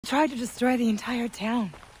Tried to destroy the entire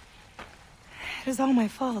town. It is all my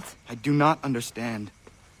fault. I do not understand.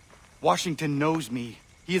 Washington knows me.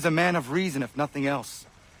 He is a man of reason, if nothing else.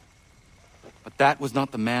 But that was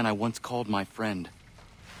not the man I once called my friend.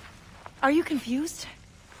 Are you confused?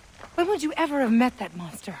 When would you ever have met that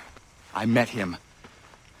monster? I met him.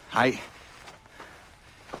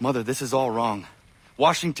 Mother, this is all wrong.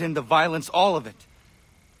 Washington, the violence, all of it.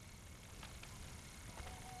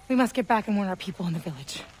 We must get back and warn our people in the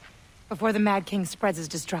village, before the Mad King spreads his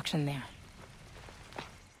destruction there.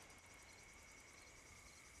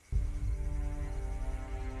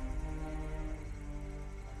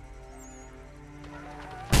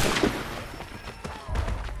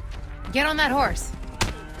 Get on that horse.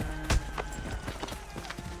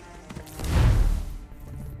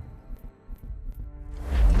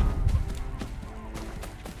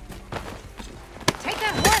 Take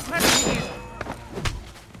that horse, Reverend.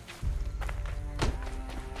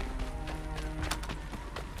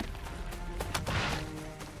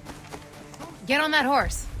 Get on that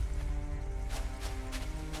horse.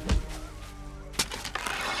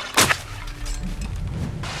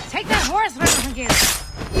 Take that horse, Reverend.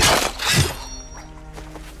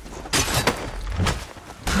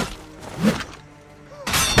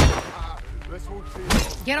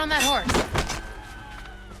 Get on that horse.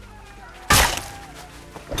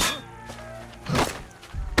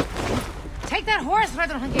 Take that horse,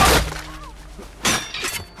 Reverend.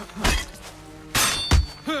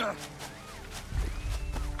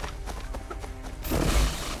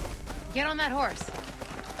 Get on that horse.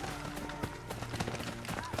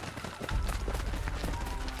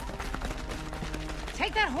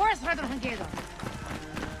 Take that horse, Reverend.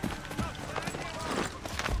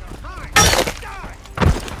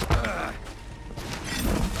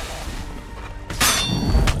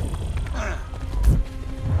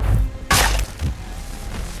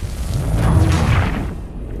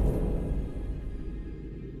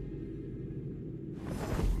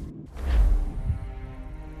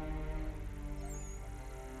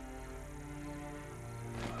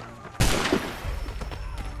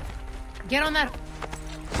 Get on that.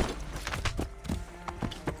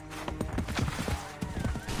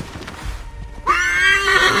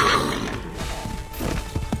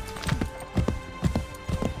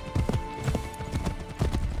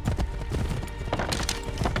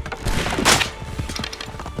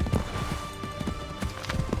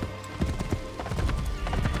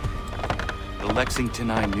 The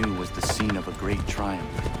Lexington I knew was the scene of a great triumph.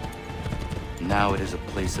 Now it is a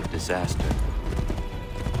place of disaster.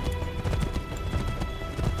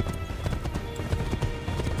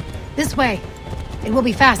 This way. It will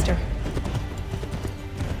be faster.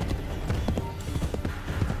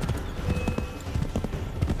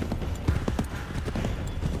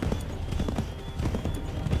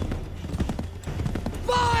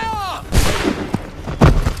 Fire!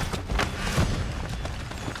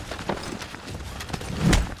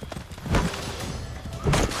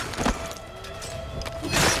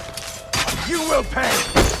 You will pay!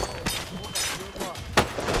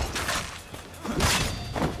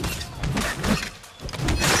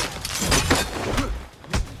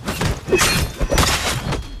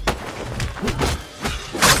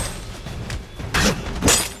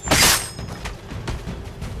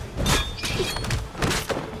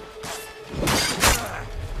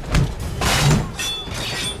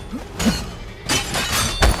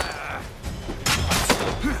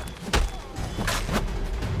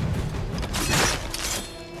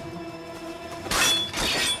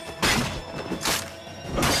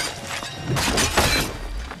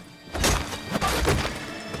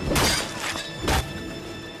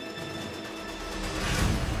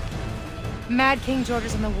 Mad King George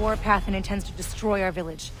is on the warpath and intends to destroy our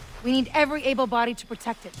village. We need every able body to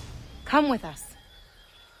protect it. Come with us.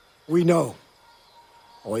 We know.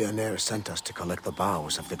 Oyonnax sent us to collect the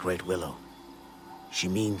boughs of the Great Willow. She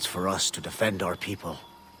means for us to defend our people.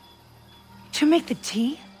 To make the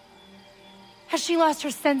tea? Has she lost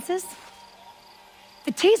her senses?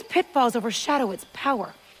 The tea's pitfalls overshadow its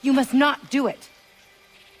power. You must not do it.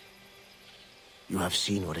 You have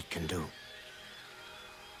seen what it can do.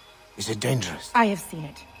 Is it dangerous? I have seen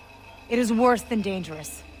it. It is worse than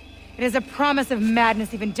dangerous. It is a promise of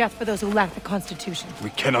madness, even death for those who lack the Constitution. We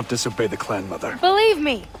cannot disobey the clan, Mother. Believe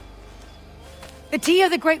me! The tea of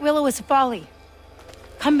the Great Willow is folly.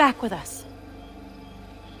 Come back with us.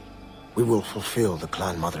 We will fulfill the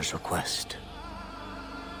clan mother's request.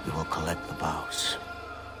 We will collect the boughs.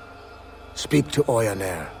 Speak to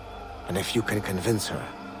Oyonnax, and if you can convince her,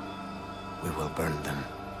 we will burn them.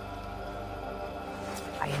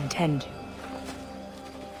 I intend to.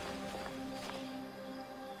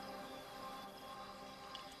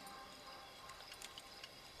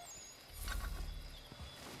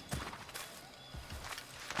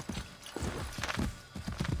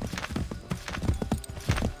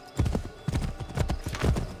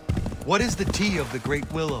 What is the tea of the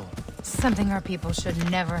Great Willow? Something our people should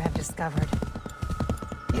never have discovered.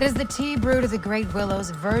 It is the tea brewed of the Great Willow's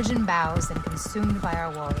virgin boughs and consumed by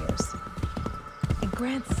our warriors. It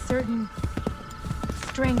grants certain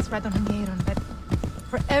strengths, Radonhangieron, but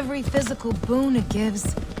for every physical boon it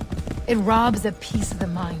gives, it robs a piece of the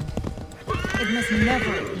mind. It must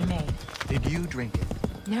never be made. Did you drink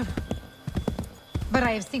it? Never. But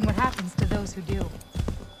I have seen what happens to those who do.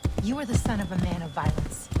 You are the son of a man of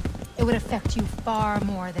violence. It would affect you far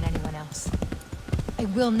more than anyone else. I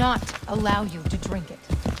will not allow you to drink it.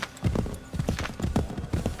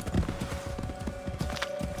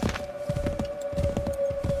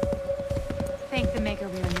 Thank the Maker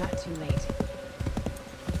we are not too late.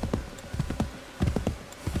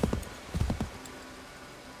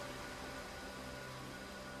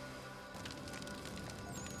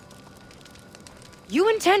 You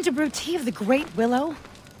intend to brew tea of the Great Willow?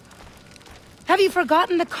 Have you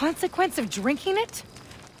forgotten the consequence of drinking it?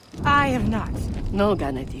 I have not. No,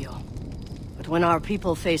 Ganadio. But when our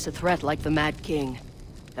people face a threat like the Mad King,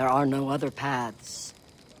 there are no other paths.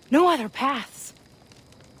 No other paths.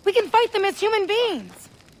 We can fight them as human beings.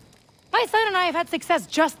 My son and I have had success,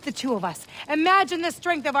 just the two of us. Imagine the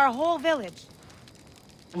strength of our whole village.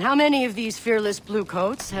 And how many of these fearless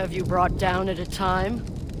bluecoats have you brought down at a time?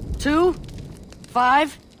 2?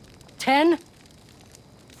 5? 10?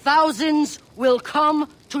 Thousands will come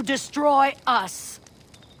to destroy us.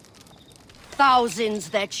 Thousands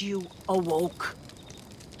that you awoke.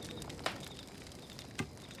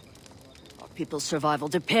 Our people's survival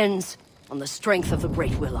depends on the strength of the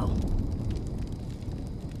Great Willow.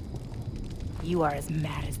 You are as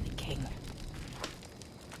mad as the king.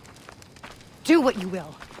 Do what you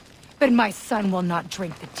will, but my son will not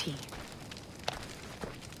drink the tea.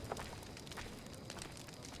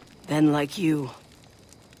 Then, like you,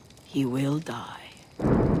 he will die.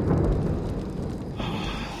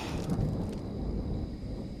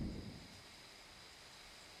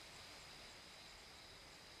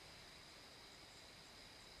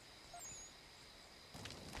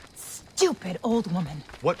 Stupid old woman.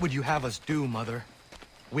 What would you have us do, Mother?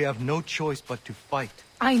 We have no choice but to fight.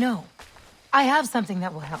 I know. I have something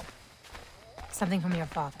that will help. Something from your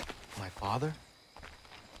father. My father?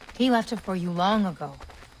 He left it for you long ago,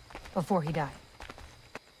 before he died.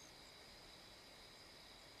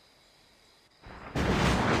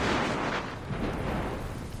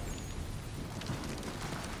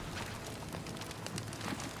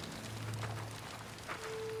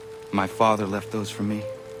 My father left those for me.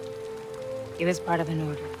 It was part of an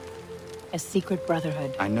order. A secret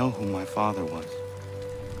brotherhood. I know who my father was.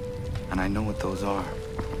 And I know what those are.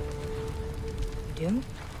 You do?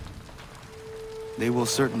 They will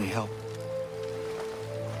certainly help.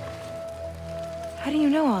 How do you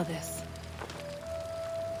know all this?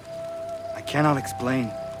 I cannot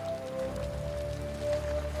explain.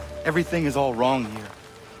 Everything is all wrong here.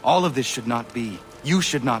 All of this should not be. You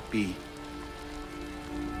should not be.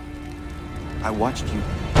 I watched you.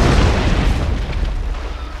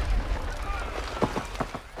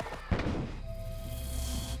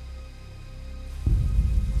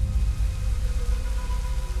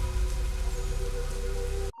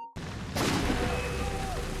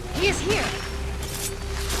 He is here!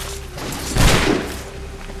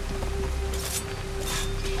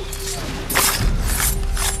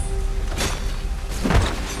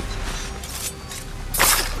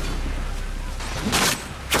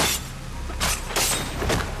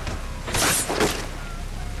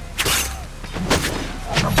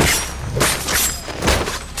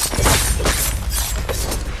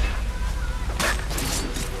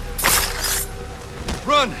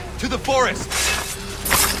 Run! To the forest!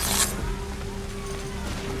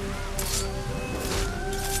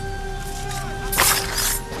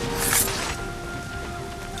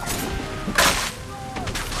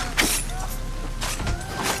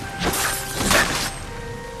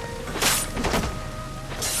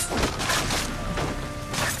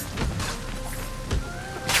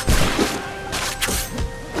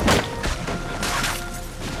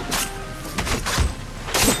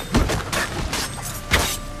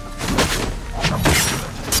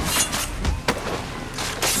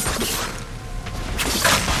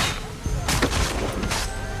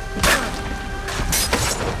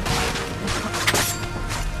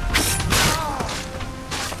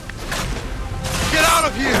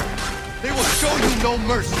 Here! They will show you no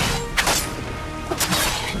mercy!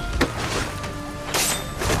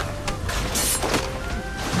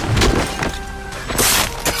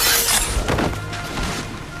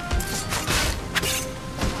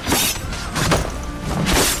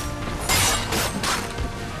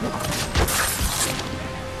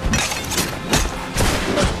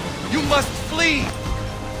 must flee!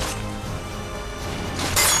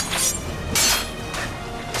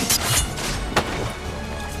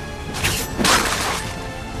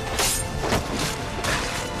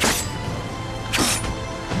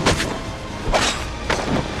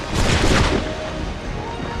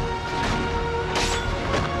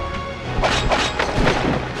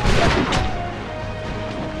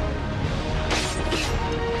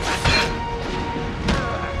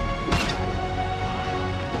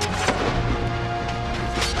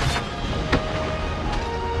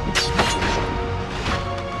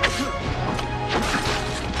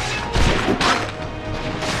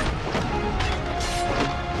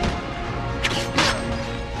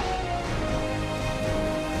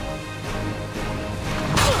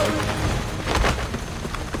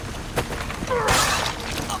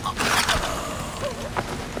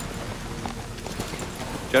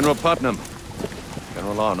 General Putnam,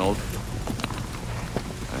 General Arnold.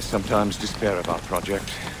 I sometimes despair of our project.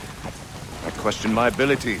 I question my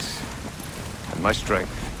abilities and my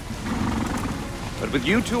strength. But with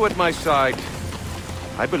you two at my side,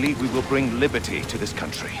 I believe we will bring liberty to this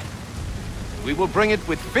country. We will bring it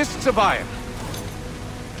with fists of iron.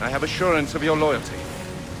 I have assurance of your loyalty.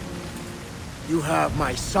 You have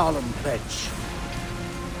my solemn pledge.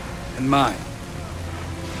 And mine.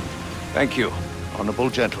 Thank you, honorable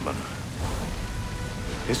gentlemen.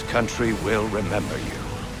 This country will remember you.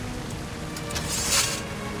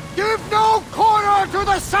 Give no quarter to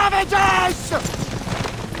the savages!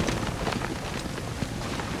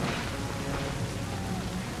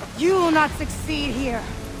 You will not succeed here.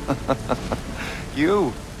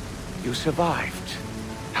 You survived.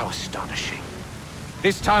 How astonishing.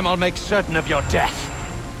 This time I'll make certain of your death.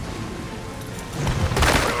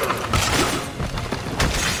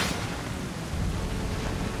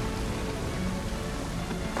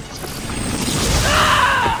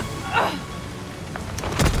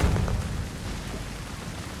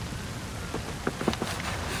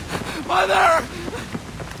 Mother!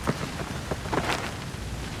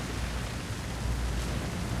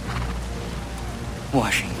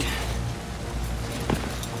 Washington.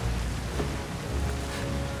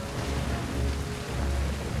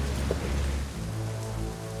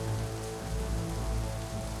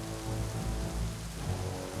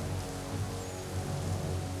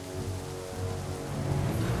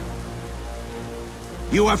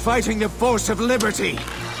 You are fighting the force of liberty!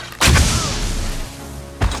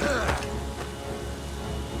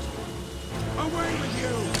 Away with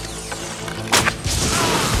you!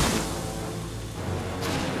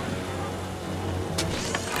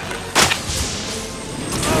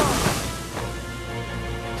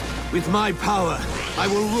 With my power, I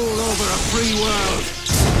will rule over a free world!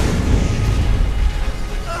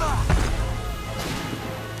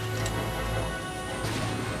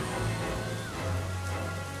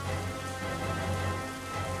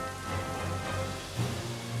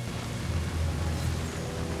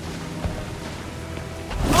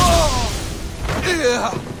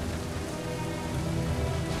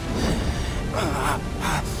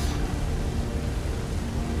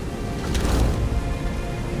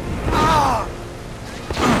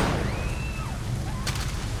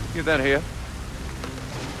 Give that here.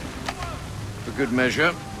 For good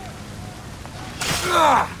measure.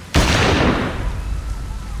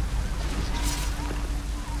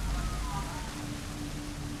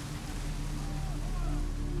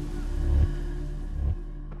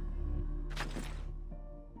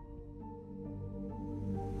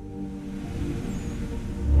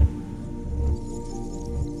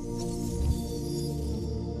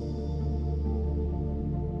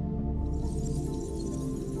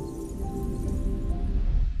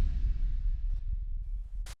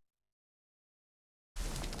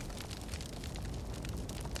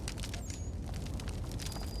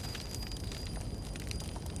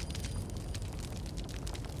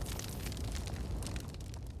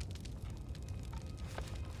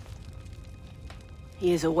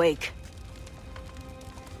 He is awake.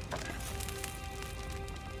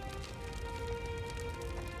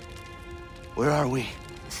 Where are we?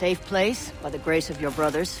 A safe place, by the grace of your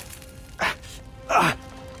brothers.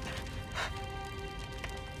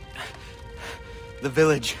 The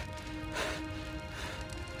village.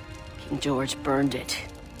 King George burned it.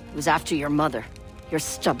 It was after your mother. Your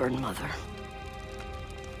stubborn mother.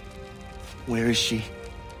 Where is she?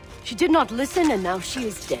 She did not listen, and now she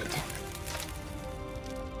is dead.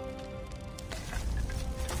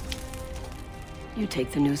 You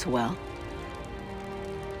take the news well.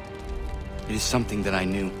 It is something that I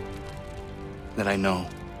knew. That I know.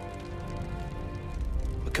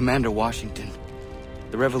 But Commander Washington,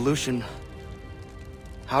 the revolution...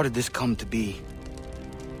 How did this come to be?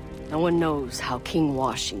 No one knows how King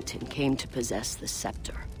Washington came to possess the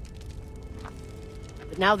scepter.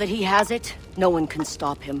 But now that he has it, no one can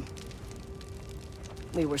stop him.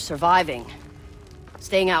 We were surviving,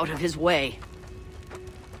 staying out of his way.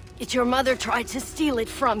 Yet your mother tried to steal it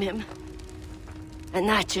from him. And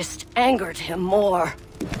that just angered him more.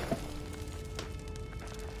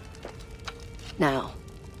 Now,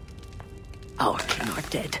 our king are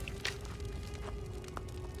dead.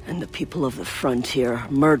 And the people of the frontier are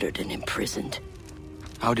murdered and imprisoned.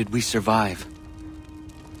 How did we survive?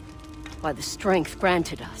 By the strength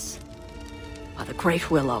granted us. By the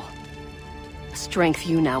Great Willow. A strength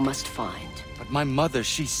you now must find. But my mother,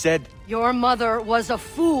 she said... Your mother was a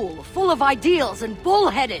fool, full of ideals and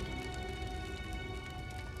bullheaded.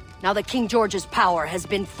 Now that King George's power has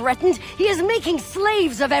been threatened, he is making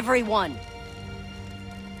slaves of everyone.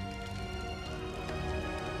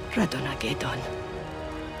 Radonagedon.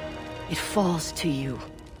 It falls to you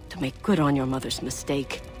to make good on your mother's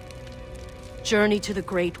mistake. Journey to the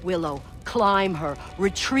Great Willow, climb her,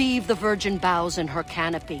 retrieve the virgin boughs in her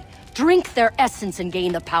canopy, drink their essence and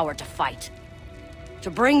gain the power to fight.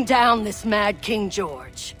 To bring down this mad King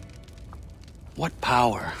George. What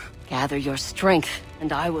power? Gather your strength,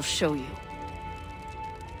 and I will show you.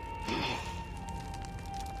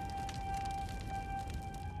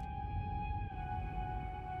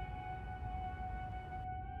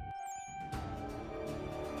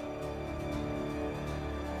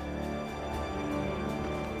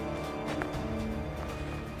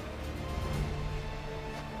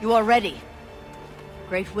 You are ready.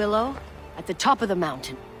 Great Willow, at the top of the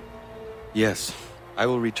mountain. Yes. I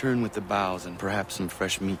will return with the boughs and perhaps some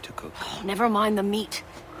fresh meat to cook. Oh, never mind the meat.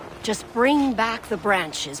 Just bring back the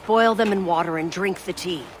branches, boil them in water, and drink the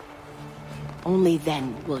tea. Only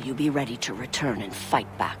then will you be ready to return and fight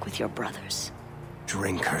back with your brothers.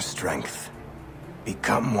 Drink her strength.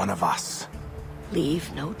 Become one of us.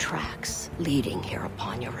 Leave no tracks leading here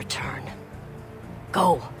upon your return.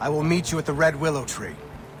 Go. I will meet you at the Red Willow Tree.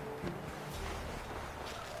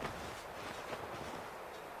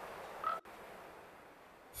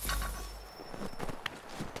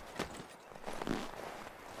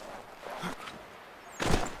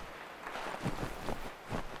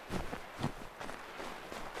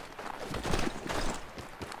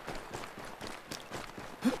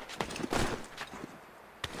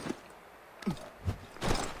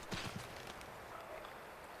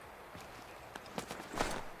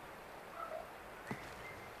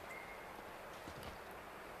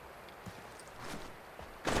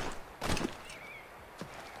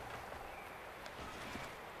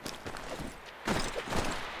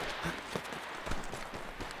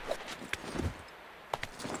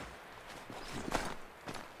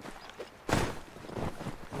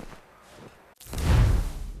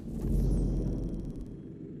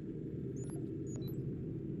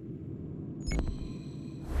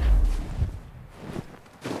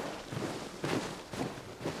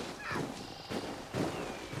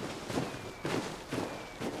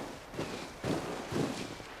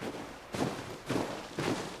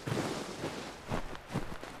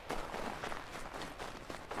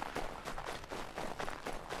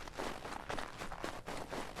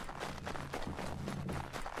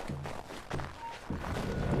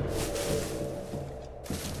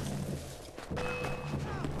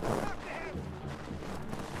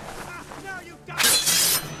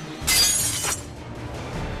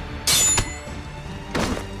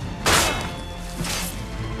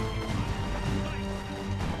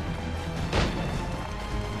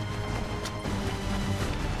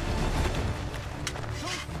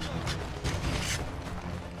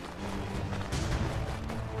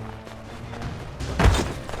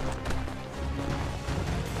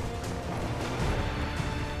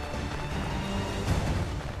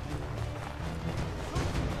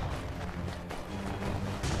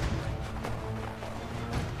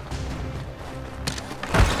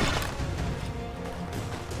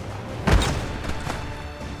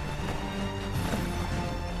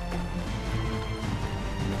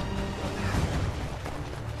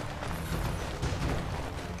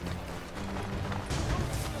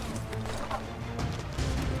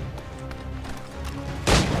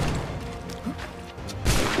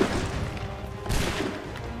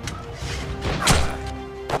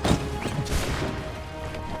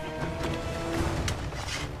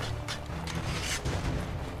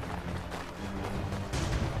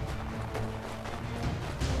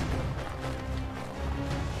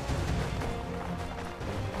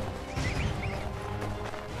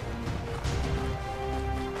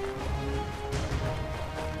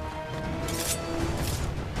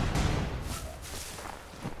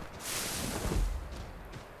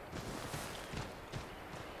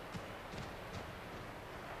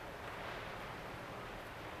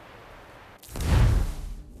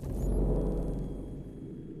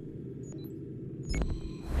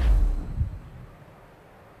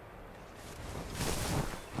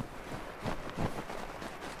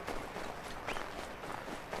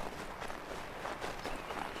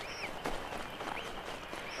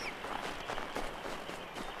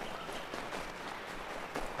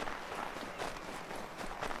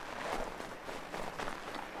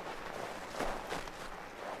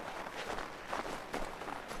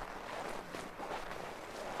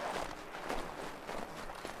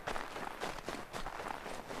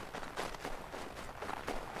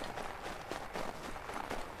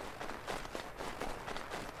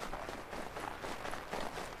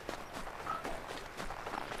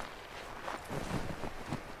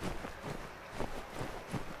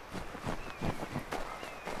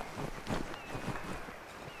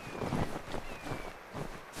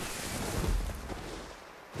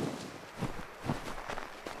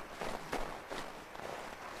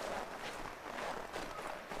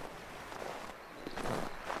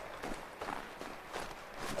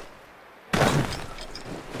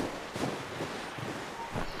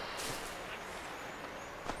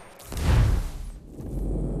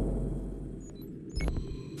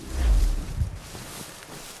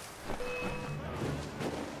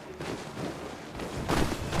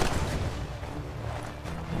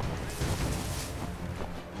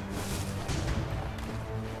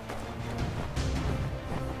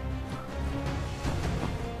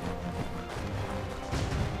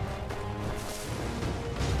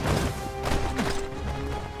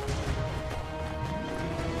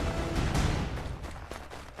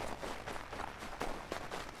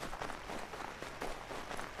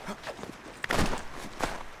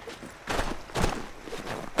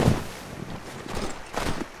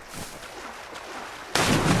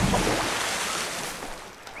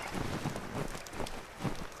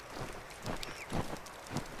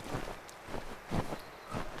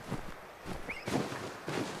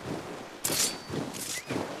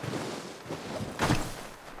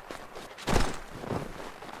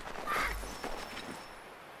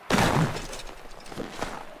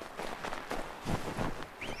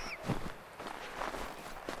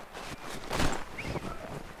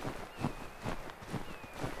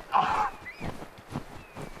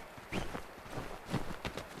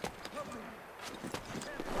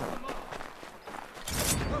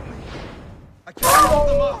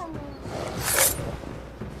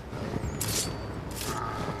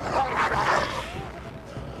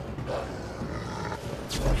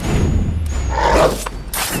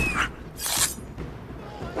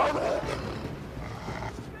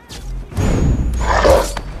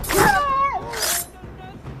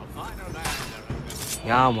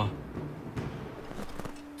 Yama.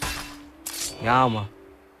 Yama.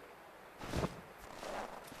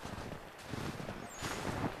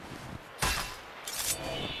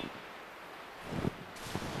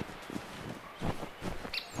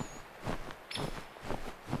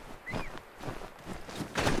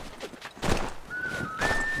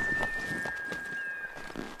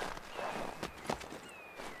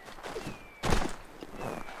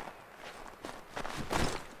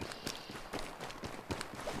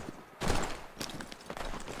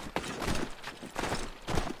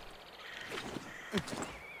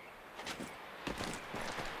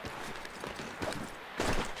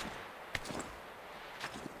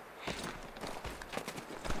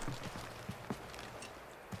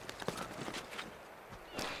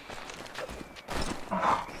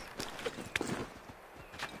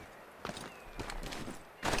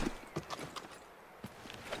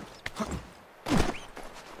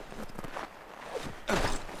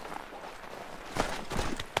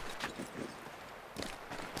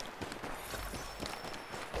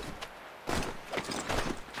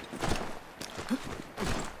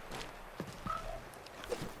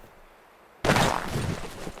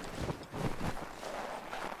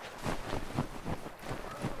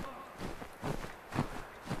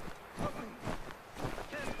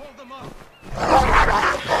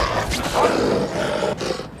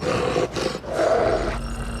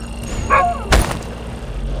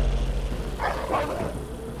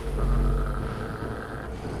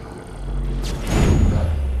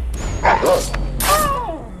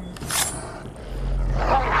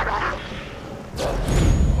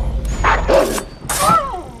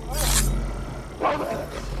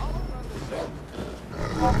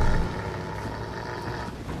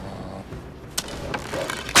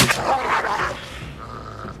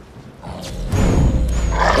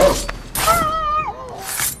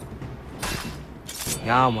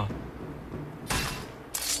 Yama.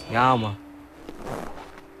 Yama.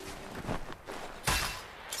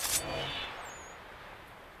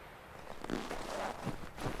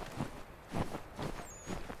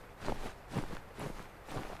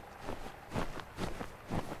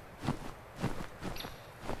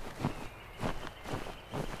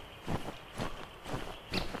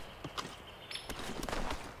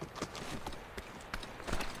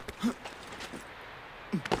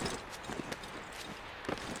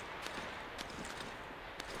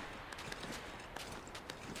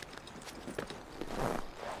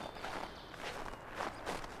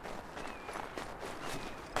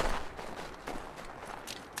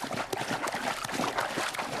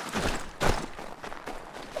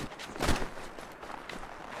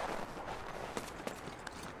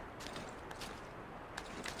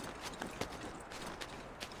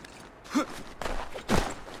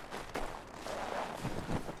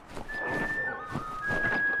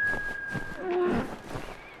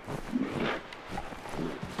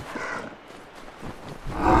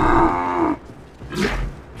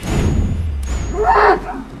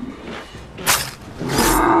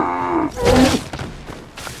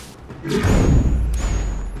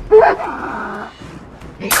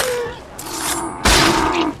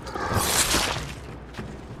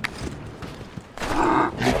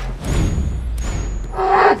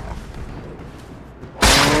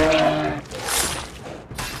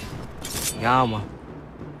 Yama.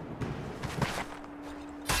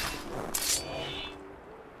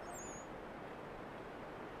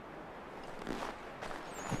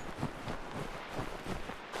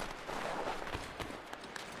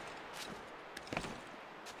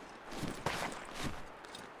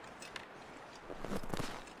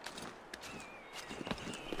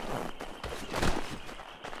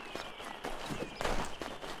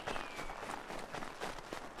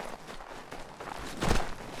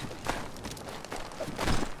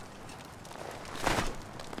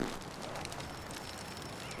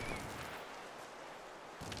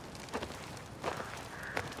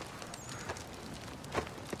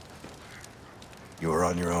 You are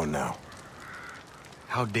on your own now.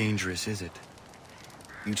 How dangerous is it?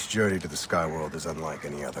 Each journey to the Sky World is unlike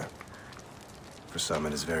any other. For some,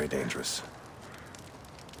 it is very dangerous.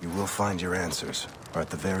 You will find your answers are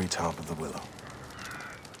at the very top of the willow.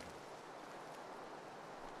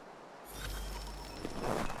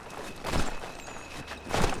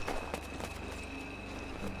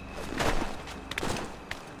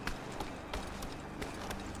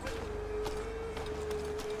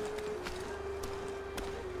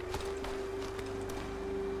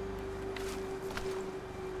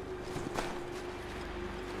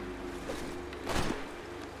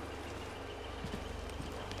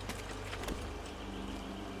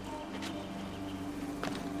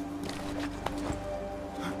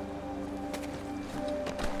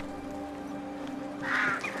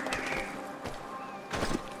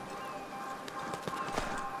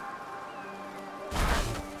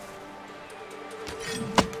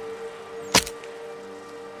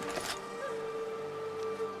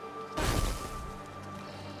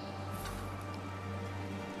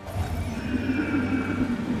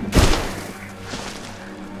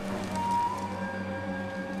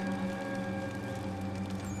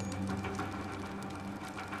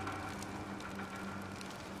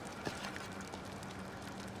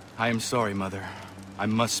 I am sorry, Mother. I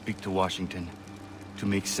must speak to Washington to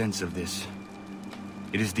make sense of this.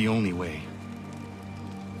 It is the only way.